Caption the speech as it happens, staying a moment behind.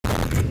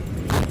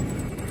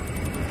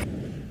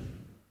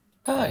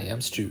Hi,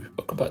 I'm Stu.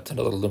 Welcome back to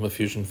another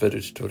LumaFusion video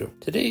tutorial.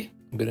 Today,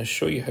 I'm going to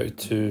show you how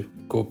to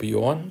go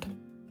beyond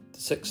the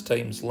 6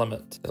 times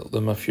limit that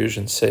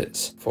LumaFusion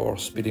sets for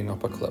speeding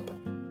up a clip.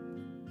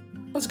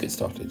 Let's get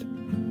started.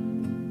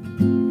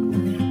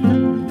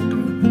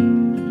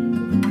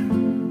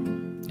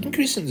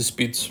 Increasing the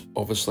speed's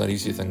obviously an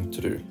easy thing to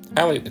do.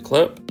 Highlight the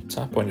clip,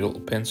 tap on your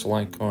little pencil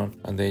icon,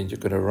 and then you're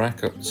going to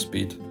rack up the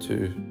speed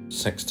to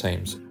 6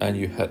 times, and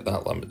you hit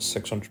that limit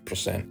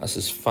 600%. That's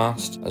as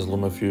fast as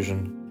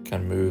LumaFusion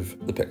can move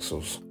the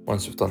pixels.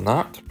 Once we've done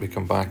that, we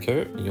come back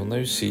out and you'll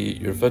now see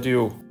your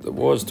video that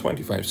was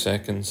 25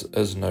 seconds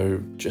is now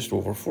just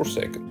over 4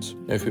 seconds.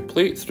 Now if we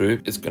play it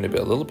through, it's going to be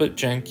a little bit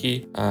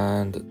janky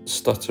and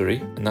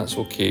stuttery, and that's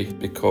okay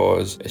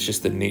because it's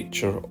just the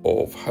nature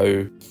of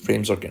how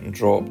frames are getting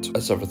dropped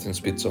as everything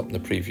speeds up in the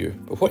preview.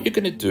 But what you're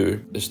going to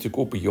do is to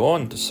go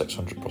beyond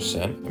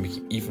 600% and make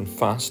it even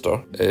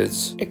faster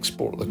is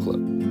export the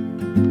clip.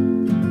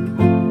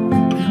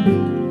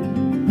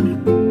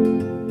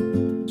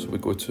 We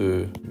go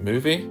to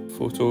Movie,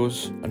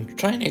 Photos, and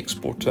try and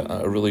export it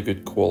at a really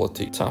good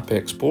quality. Tap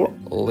Export,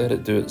 let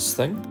it do its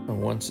thing,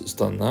 and once it's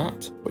done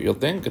that, what you're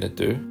then going to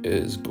do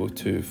is go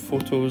to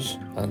Photos,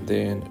 and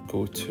then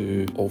go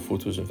to All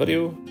Photos and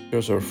Video.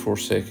 Here's our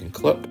 4-second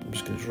clip. I'm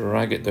just going to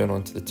drag it down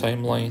onto the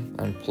timeline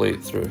and play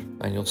it through.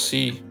 And you'll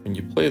see when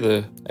you play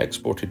the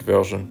exported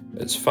version,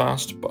 it's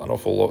fast, but an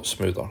awful lot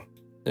smoother.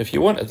 If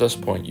you want at this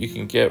point, you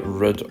can get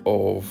rid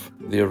of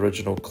the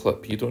original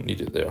clip. You don't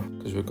need it there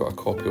because we've got a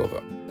copy of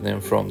it. And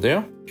then from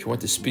there, if you want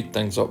to speed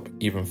things up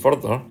even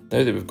further,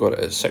 now that we've got it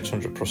at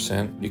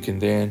 600%, you can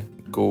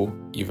then go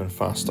even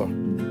faster.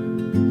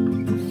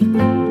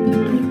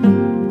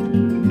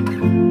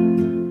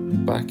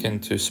 Back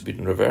into speed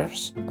and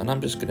reverse, and I'm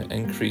just going to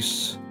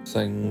increase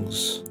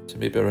things to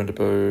maybe around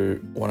about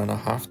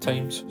 1.5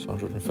 times, so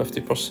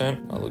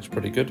 150%. That looks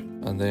pretty good.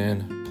 And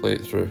then play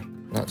it through.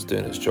 And that's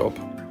doing its job.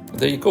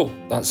 There you go,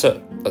 that's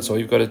it. That's all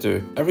you've got to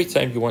do. Every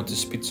time you want to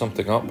speed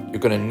something up, you're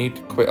going to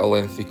need quite a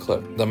lengthy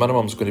clip. The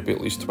minimum is going to be at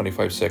least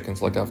 25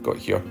 seconds like I've got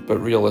here, but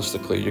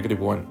realistically you're going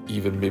to want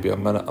even maybe a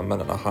minute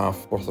and a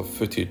half worth of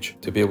footage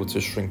to be able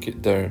to shrink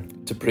it down.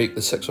 To break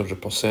the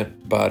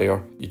 600%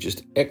 barrier, you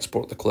just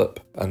export the clip,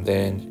 and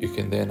then you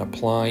can then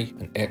apply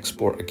and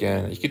export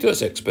again. You can do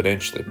this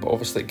exponentially, but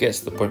obviously it gets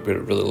to the point where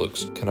it really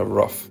looks kind of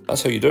rough.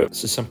 That's how you do it.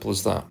 It's as simple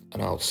as that,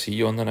 and I'll see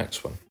you on the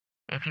next one.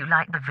 If you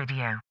like the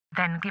video,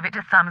 then give it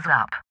a thumbs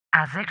up,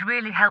 as it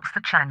really helps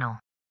the channel.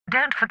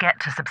 Don't forget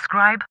to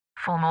subscribe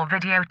for more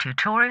video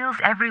tutorials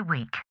every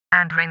week,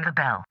 and ring the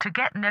bell to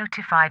get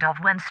notified of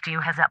when Stu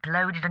has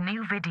uploaded a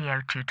new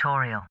video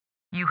tutorial.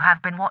 You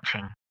have been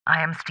watching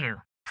I Am Stu.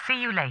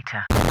 See you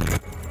later.